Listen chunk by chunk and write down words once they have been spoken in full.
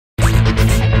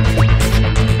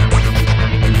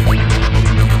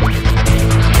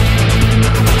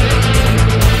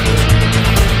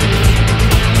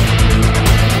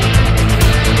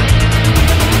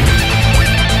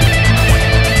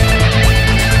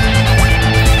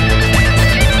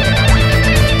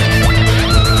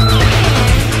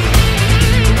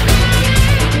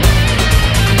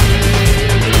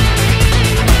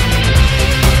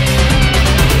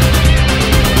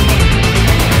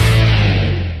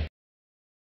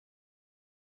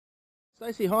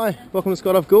Stacey, hi. Welcome to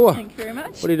Skydive Goolwa. Thank you very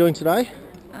much. What are you doing today?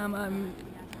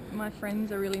 My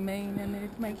friends are really mean and they're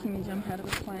making me jump out of a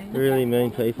plane. Really mean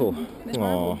people.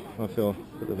 Oh, I feel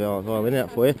put the violin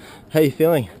out for you. How are you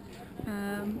feeling?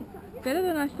 Better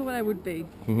than I thought I would be.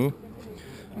 You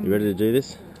ready to do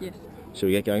this? Yes. Should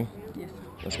we get going? Yes.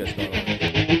 Let's go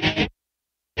Skydive.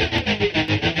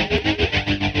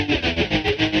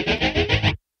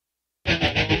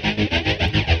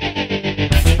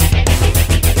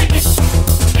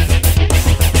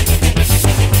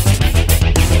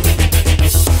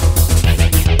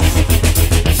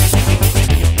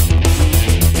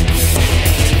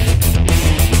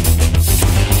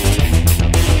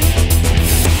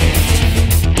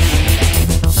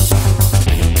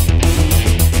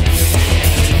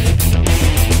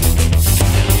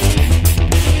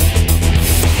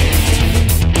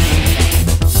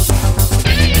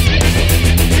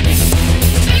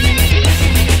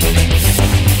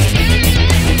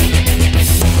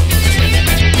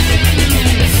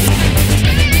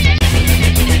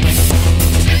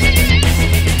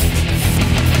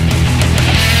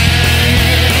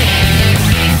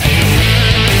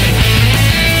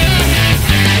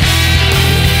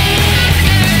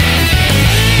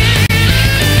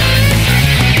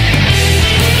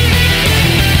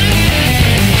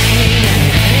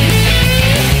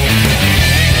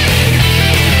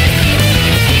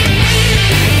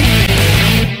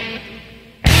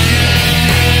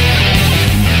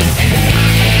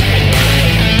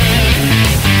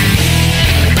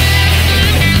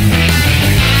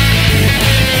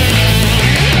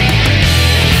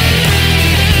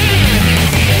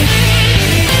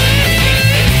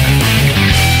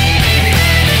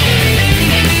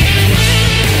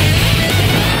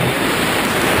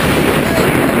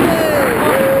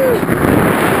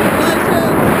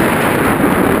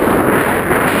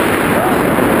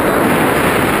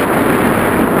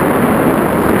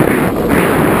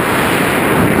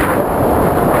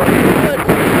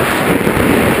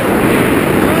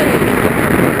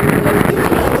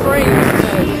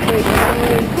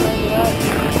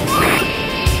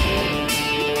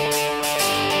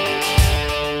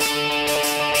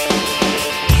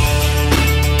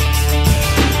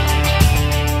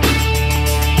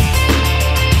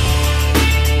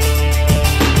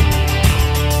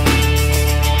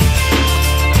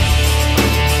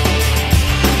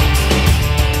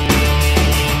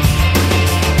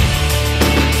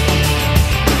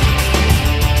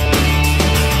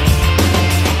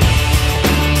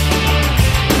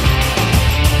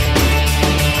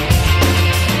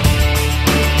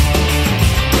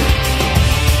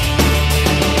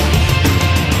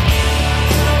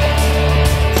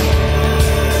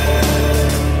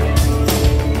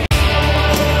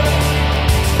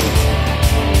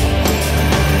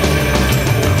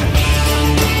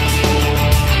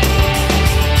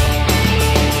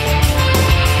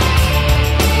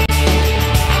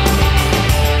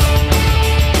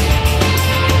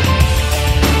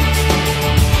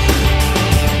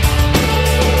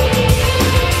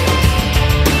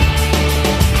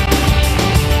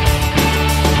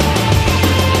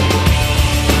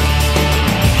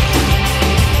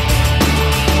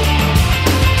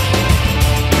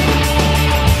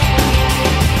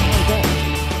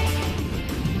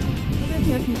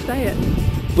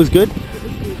 It was good?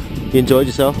 You enjoyed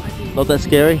yourself? Not that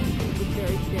scary? It was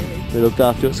very scary. We looked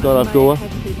after it, Skydive Goolwa.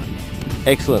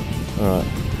 Excellent. Alright.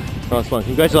 Nice one.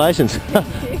 Congratulations.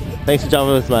 Thanks for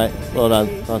jumping with us, mate. Well done.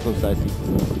 Nice one,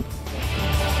 Stacey.